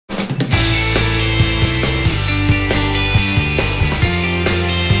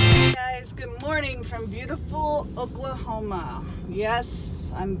Oklahoma.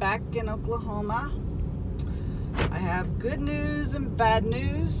 Yes, I'm back in Oklahoma. I have good news and bad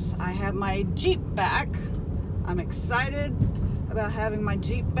news. I have my Jeep back. I'm excited about having my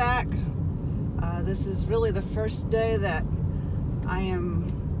Jeep back. This is really the first day that I am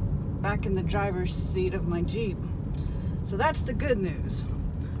back in the driver's seat of my Jeep. So that's the good news.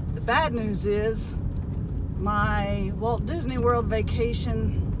 The bad news is my Walt Disney World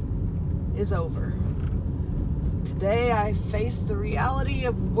vacation is over. Today I face the reality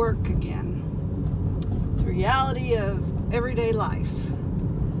of work again. The reality of everyday life.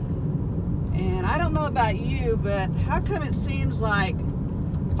 And I don't know about you, but how come it seems like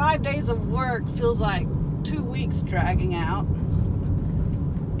 5 days of work feels like 2 weeks dragging out,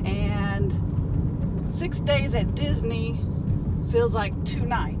 and 6 days at Disney feels like 2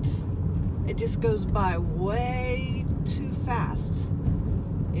 nights? It just goes by way too fast.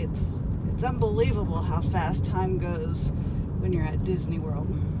 It's unbelievable how fast time goes when you're at Disney World.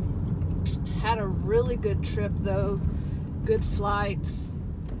 Had a really good trip though, good flights,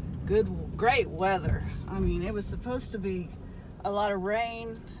 great weather. I mean, it was supposed to be a lot of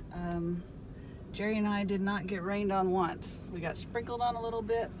rain. Jerry and I did not get rained on once. We got sprinkled on a little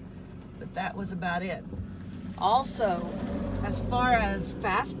bit, but that was about it. Also, as far as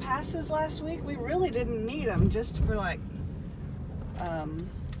fast passes last week, we really didn't need them, just for like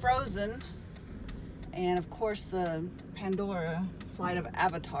Frozen, and of course the Pandora Flight of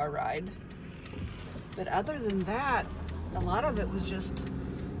Avatar ride. But other than that, a lot of it was just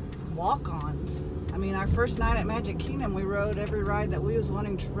walk-ons. I mean, our first night at Magic Kingdom, we rode every ride that we was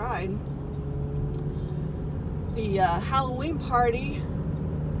wanting to ride. The Halloween party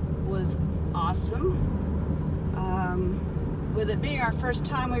was awesome. With it being our first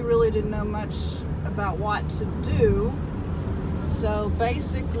time, we really didn't know much about what to do. So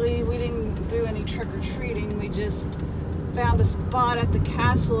basically, we didn't do any trick-or-treating. We just found a spot at the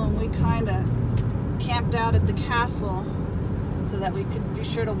castle and we kind of camped out at the castle so that we could be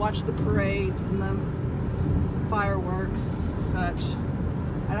sure to watch the parades and the fireworks, such.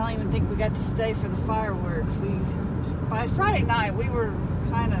 I don't even think we got to stay for the fireworks. By Friday night, we were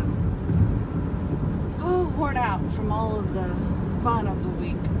kind of worn out from all of the fun of the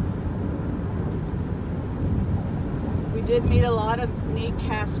week. We did meet a lot of neat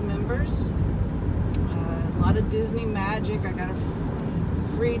cast members, a lot of Disney magic. I got a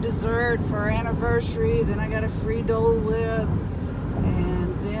free dessert for our anniversary, then I got a free Dole Whip,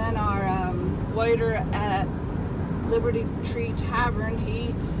 and then our waiter at Liberty Tree Tavern,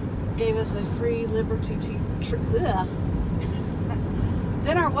 he gave us a free Liberty Tree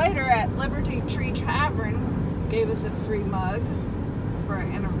Then our waiter at Liberty Tree Tavern gave us a free mug for our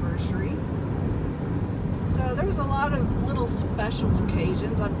anniversary. So there was a lot of little special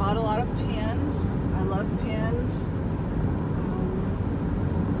occasions. I bought a lot of pins. I love pins.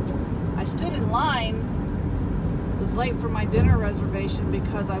 I stood in line, was late for my dinner reservation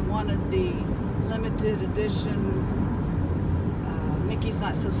because I wanted the limited edition Mickey's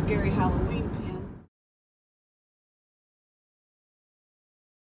Not So Scary Halloween pin.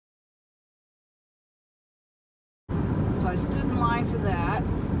 So I stood in line for that.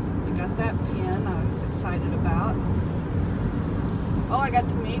 I got that pin I was excited about. Oh, I got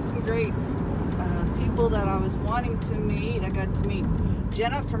to meet some great people that I was wanting to meet. I got to meet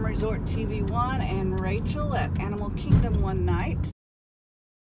Jenna from Resort TV 1 and Rachel at Animal Kingdom one night.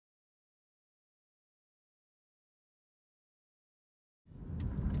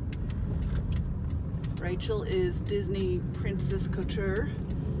 Rachel is Disney Princess Couture.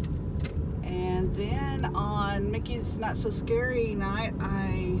 And then on Mickey's Not So Scary night,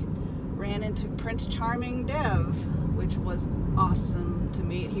 I ran into Prince Charming Dev, which was awesome to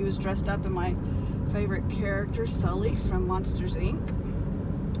meet. He was dressed up in my favorite character, Sully from Monsters, Inc.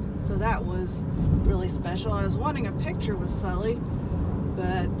 So that was really special. I was wanting a picture with Sully,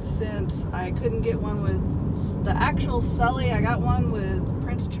 but since I couldn't get one with the actual Sully, I got one with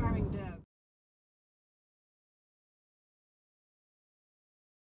Prince Charming Dev.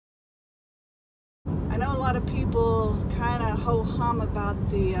 I know a lot of people kind of ho-hum about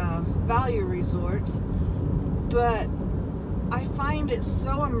the value resorts, but I find it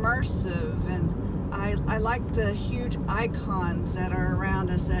so immersive, and I like the huge icons that are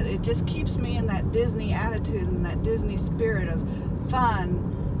around us, that it just keeps me in that Disney attitude and that Disney spirit of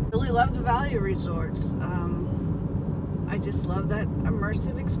fun. Really love the value resorts. I just love that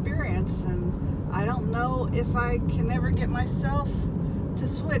immersive experience, and I don't know if I can ever get myself to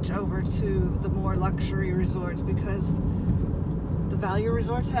switch over to the more luxury resorts, because the value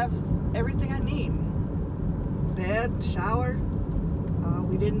resorts have everything I need. Bed, shower.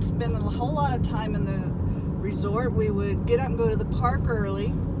 We didn't spend a whole lot of time in the resort, we would get up and go to the park early,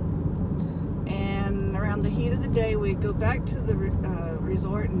 and around the heat of the day we'd go back to the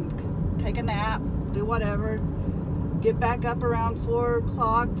resort and take a nap, do whatever, get back up around 4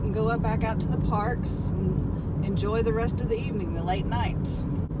 o'clock and go back out to the parks and enjoy the rest of the evening, the late nights.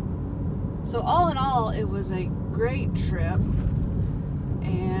 So all in all, it was a great trip,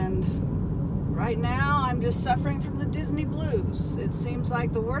 and right now I'm just suffering from the Disney blues. It seems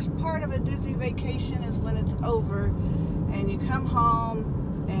like the worst part of a Disney vacation is when it's over and you come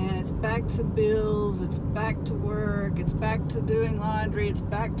home and it's back to bills, it's back to work, it's back to doing laundry, it's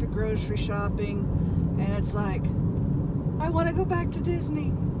back to grocery shopping, and it's like, I want to go back to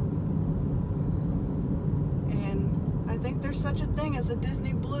Disney. And I think there's such a thing as the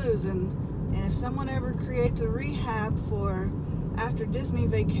Disney blues, and if someone ever creates a rehab for after Disney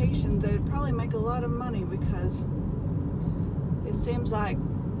vacations, they would probably make a lot of money, because it seems like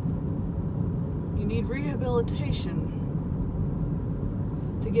you need rehabilitation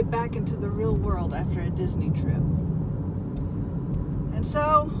to get back into the real world after a Disney trip. And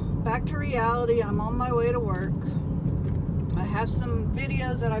so, back to reality. I'm on my way to work. I have some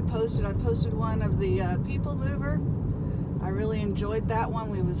videos that I posted. I posted one of the People Mover. I really enjoyed that one.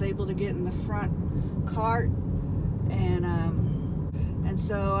 We was able to get in the front cart, and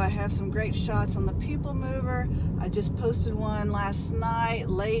so I have some great shots on the People Mover. I just posted one last night,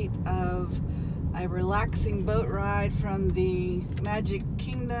 late, of a relaxing boat ride from the Magic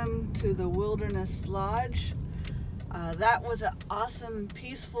Kingdom to the Wilderness Lodge. That was an awesome,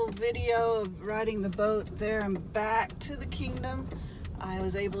 peaceful video of riding the boat there and back to the kingdom. I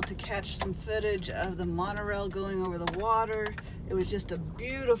was able to catch some footage of the monorail going over the water. It was just a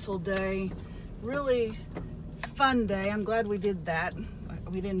beautiful day, really fun day. I'm glad we did that.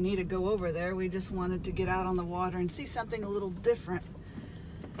 We didn't need to go over there. We just wanted to get out on the water and see something a little different.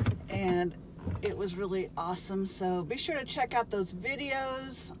 And it was really awesome. So be sure to check out those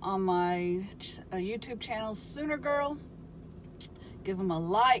videos on my YouTube channel, Sooner Girl. Give them a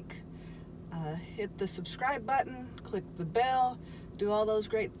like, hit the subscribe button, click the bell, do all those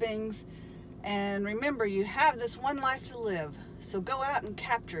great things. And remember, you have this one life to live, so go out and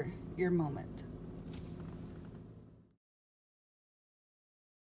capture your moment.